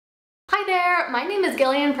Hi there, my name is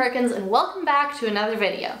Gillian Perkins and welcome back to another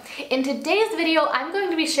video. In today's video, I'm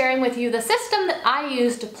going to be sharing with you the system that I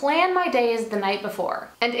use to plan my days the night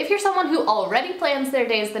before. And if you're someone who already plans their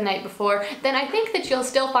days the night before, then I think that you'll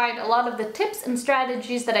still find a lot of the tips and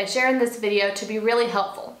strategies that I share in this video to be really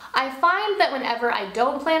helpful. I find that whenever I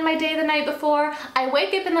don't plan my day the night before, I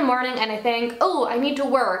wake up in the morning and I think, oh, I need to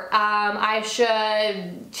work, I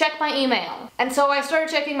should check my email. And so I started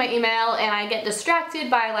checking my email and I get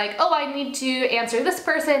distracted by like, oh, I need to answer this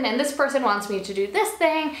person and this person wants me to do this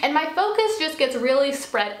thing, and my focus just gets really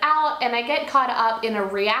spread out and I get caught up in a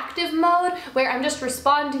reactive mode where I'm just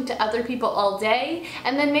responding to other people all day,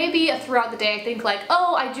 and then maybe throughout the day I think like,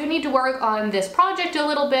 oh, I do need to work on this project a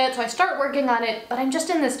little bit, so I start working on it, but I'm just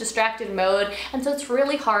in this distracted mode, and so it's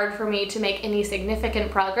really hard for me to make any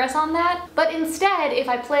significant progress on that. But instead, if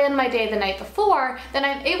I plan my day the night before, then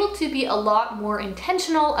I'm able to be a lot more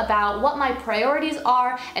intentional about what my priorities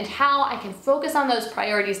are and how I can focus on those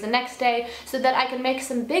priorities the next day so that I can make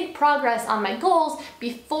some big progress on my goals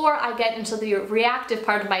before I get into the reactive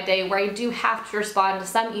part of my day where I do have to respond to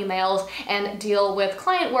some emails and deal with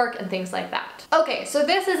client work and things like that. Okay, so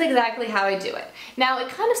this is exactly how I do it. Now, it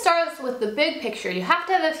kind of starts with the big picture. You have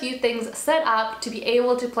to have a few things set up to be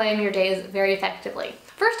able to plan your days very effectively.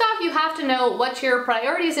 First off, you have to know what your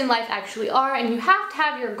priorities in life actually are, and you have to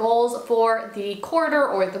have your goals for the quarter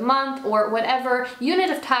or the month or whatever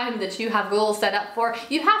unit of time that you have goals set up for.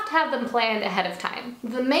 You have to have them planned ahead of time.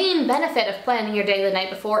 The main benefit of planning your day the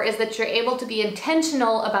night before is that you're able to be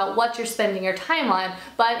intentional about what you're spending your time on,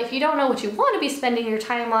 but if you don't know what you want to be spending your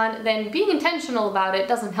time on, then being intentional about it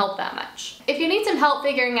doesn't help that much. If you need some help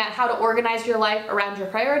figuring out how to organize your life around your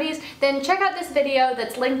priorities, then check out this video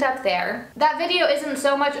that's linked up there. That video isn't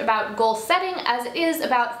so much about goal setting as it is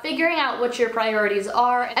about figuring out what your priorities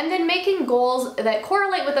are and then making goals that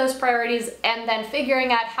correlate with those priorities and then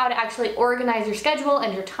figuring out how to actually organize your schedule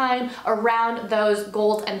and your time around those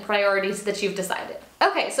goals and priorities that you've decided.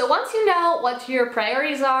 Okay, so once you know what your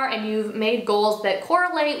priorities are and you've made goals that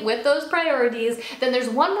correlate with those priorities, then there's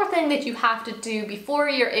one more thing that you have to do before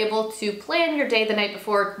you're able to plan your day the night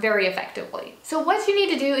before very effectively. So what you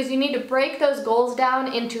need to do is you need to break those goals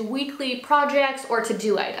down into weekly projects or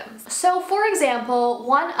to-do items. So for example,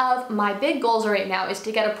 one of my big goals right now is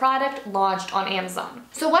to get a product launched on Amazon.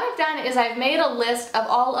 So what I've done is I've made a list of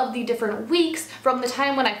all of the different weeks from the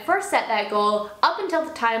time when I first set that goal up until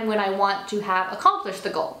the time when I want to have accomplished the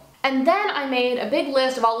goal. And then I made a big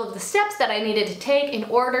list of all of the steps that I needed to take in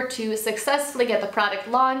order to successfully get the product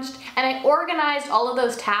launched, and I organized all of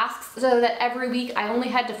those tasks so that every week I only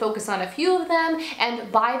had to focus on a few of them, and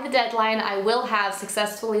by the deadline I will have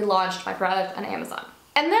successfully launched my product on Amazon.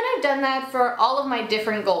 And then I've done that for all of my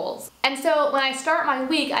different goals. And so when I start my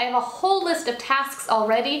week, I have a whole list of tasks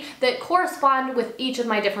already that correspond with each of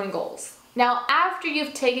my different goals. Now, after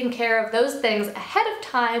you've taken care of those things ahead of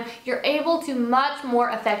time, you're able to much more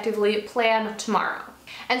effectively plan tomorrow.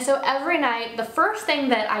 And so every night, the first thing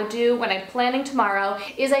that I do when I'm planning tomorrow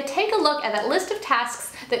is I take a look at that list of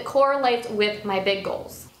tasks that correlates with my big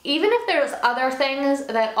goals. Even if there's other things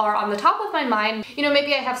that are on the top of my mind, you know,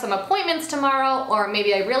 maybe I have some appointments tomorrow, or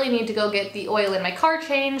maybe I really need to go get the oil in my car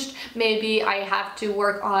changed, maybe I have to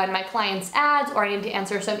work on my clients' ads, or I need to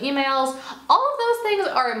answer some emails. All of those things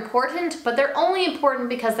are important, but they're only important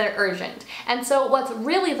because they're urgent. And so what's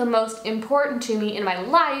really the most important to me in my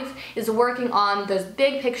life is working on those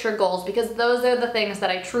big picture goals, because those are the things that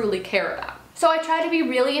I truly care about. So I try to be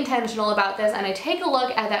really intentional about this, and I take a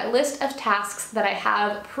look at that list of tasks that I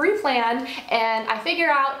have pre-planned, and I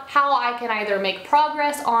figure out how I can either make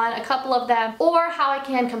progress on a couple of them or how I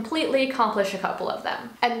can completely accomplish a couple of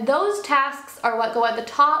them. And those tasks are what go at the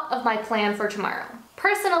top of my plan for tomorrow.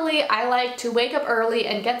 Personally, I like to wake up early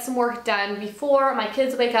and get some work done before my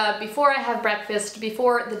kids wake up, before I have breakfast,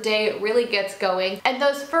 before the day really gets going. And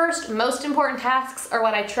those first, most important tasks are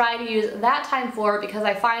what I try to use that time for, because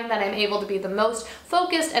I find that I'm able to be the most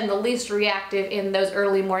focused and the least reactive in those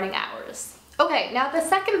early morning hours. Okay, now the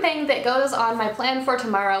second thing that goes on my plan for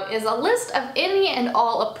tomorrow is a list of any and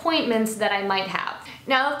all appointments that I might have.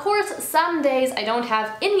 Now, of course, some days I don't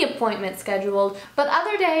have any appointments scheduled, but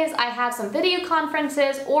other days I have some video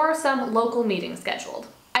conferences or some local meetings scheduled.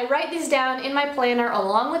 I write these down in my planner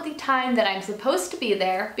along with the time that I'm supposed to be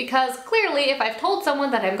there, because clearly if I've told someone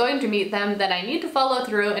that I'm going to meet them, then I need to follow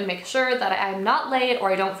through and make sure that I'm not late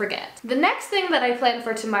or I don't forget. The next thing that I plan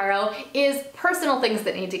for tomorrow is personal things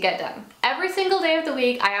that need to get done. Every every single day of the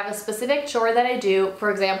week I have a specific chore that I do. For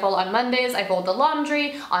example, on Mondays I fold the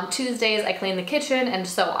laundry, on Tuesdays I clean the kitchen, and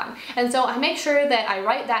so on. And so I make sure that I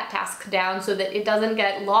write that task down so that it doesn't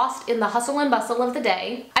get lost in the hustle and bustle of the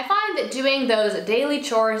day. I find that doing those daily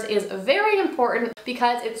chores is very important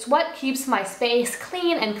because it's what keeps my space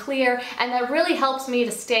clean and clear, and that really helps me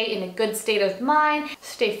to stay in a good state of mind,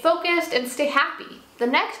 stay focused, and stay happy. The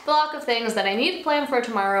next block of things that I need to plan for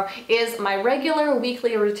tomorrow is my regular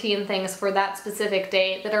weekly routine things for that specific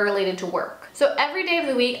day that are related to work. So every day of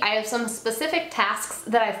the week I have some specific tasks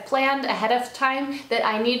that I've planned ahead of time that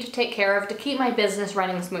I need to take care of to keep my business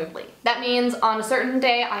running smoothly. That means on a certain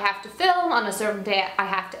day I have to film, on a certain day I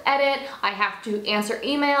have to edit, I have to answer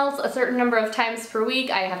emails a certain number of times per week,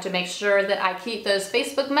 I have to make sure that I keep those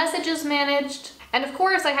Facebook messages managed. And of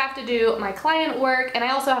course I have to do my client work, and I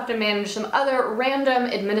also have to manage some other random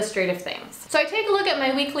administrative things. So I take a look at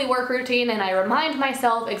my weekly work routine and I remind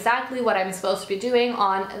myself exactly what I'm supposed to be doing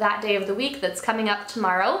on that day of the week that's coming up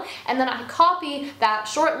tomorrow, and then I copy that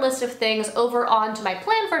short list of things over onto my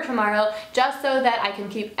plan for tomorrow just so that I can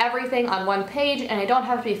keep everything on one page and I don't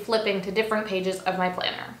have to be flipping to different pages of my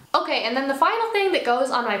planner. Okay, and then the final thing that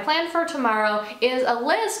goes on my plan for tomorrow is a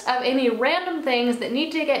list of any random things that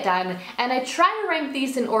need to get done, and I try to rank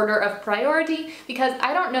these in order of priority because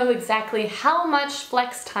I don't know exactly how much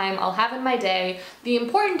flex time I'll have in my day. The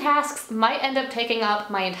important tasks might end up taking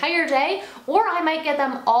up my entire day, or I might get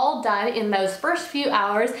them all done in those first few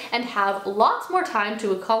hours and have lots more time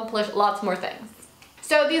to accomplish lots more things.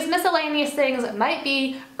 So these miscellaneous things might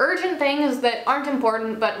be urgent things that aren't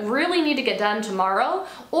important but really need to get done tomorrow,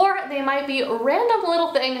 or they might be random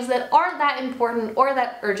little things that aren't that important or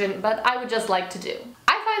that urgent but I would just like to do.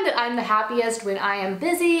 I find that I'm the happiest when I am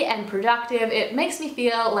busy and productive. It makes me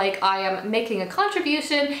feel like I am making a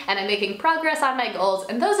contribution and I'm making progress on my goals,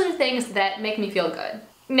 and those are the things that make me feel good.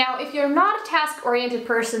 Now, if you're not a task-oriented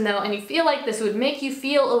person though, and you feel like this would make you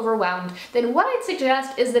feel overwhelmed, then what I'd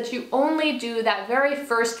suggest is that you only do that very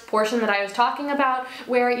first portion that I was talking about,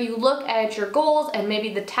 where you look at your goals and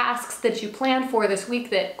maybe the tasks that you planned for this week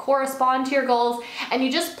that correspond to your goals, and you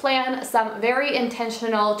just plan some very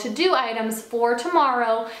intentional to-do items for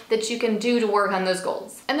tomorrow that you can do to work on those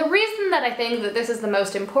goals. And the reason that I think that this is the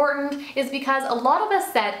most important is because a lot of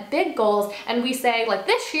us set big goals and we say, like,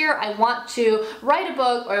 this year I want to write a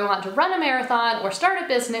book, or I want to run a marathon or start a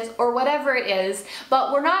business or whatever it is,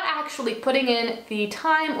 but we're not actually putting in the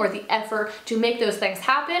time or the effort to make those things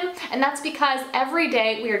happen. And that's because every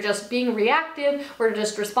day we are just being reactive, we're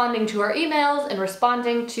just responding to our emails and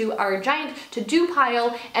responding to our giant to-do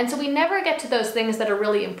pile, and so we never get to those things that are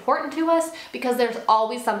really important to us because there's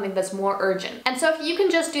always something that's more urgent. And so if you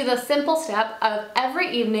can just do the simple step of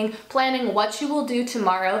every evening planning what you will do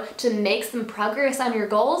tomorrow to make some progress on your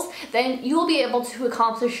goals, then you will be able to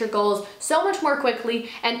accomplish your goals so much more quickly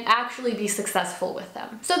and actually be successful with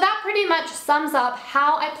them. So that pretty much sums up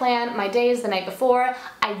how I plan my days the night before.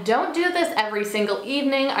 I don't do this every single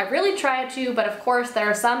evening. I really try to, but of course there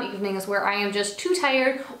are some evenings where I am just too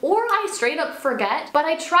tired or I straight up forget, but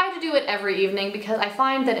I try to do it every evening because I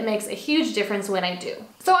find that it makes a huge difference when I do.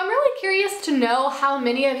 So I'm really curious to know how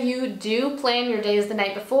many of you do plan your days the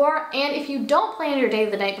night before, and if you don't plan your day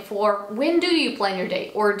the night before, when do you plan your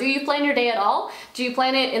day? Or do you plan your day at all? Do you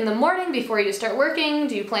plan it in the morning before you start working?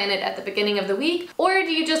 Do you plan it at the beginning of the week? Or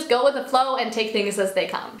do you just go with the flow and take things as they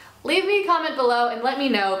come? Leave me a comment below and let me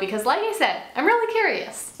know, because like I said, I'm really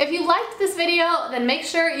curious. If you liked this video, then make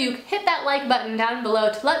sure you hit that like button down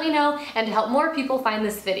below to let me know and to help more people find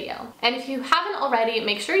this video. And if you haven't already,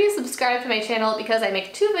 make sure you subscribe to my channel because I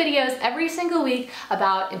make 2 videos every single week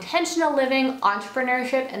about intentional living,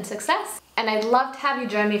 entrepreneurship, and success. And I'd love to have you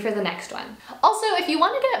join me for the next one. Also, if you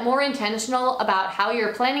want to get more intentional about how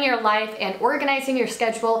you're planning your life and organizing your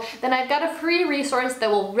schedule, then I've got a free resource that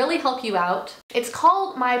will really help you out. It's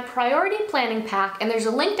called my Priority Planning Pack, and there's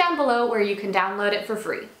a link down below where you can download it for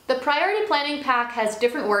free. The Priority Planning Pack has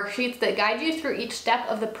different worksheets that guide you through each step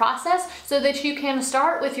of the process so that you can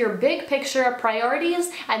start with your big picture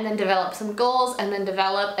priorities and then develop some goals and then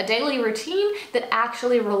develop a daily routine that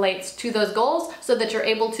actually relates to those goals so that you're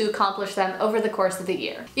able to accomplish them over the course of the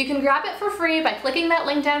year. You can grab it for free by clicking that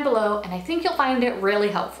link down below, and I think you'll find it really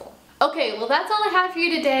helpful. Okay, well that's all I have for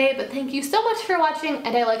you today, but thank you so much for watching,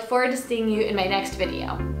 and I look forward to seeing you in my next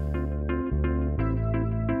video.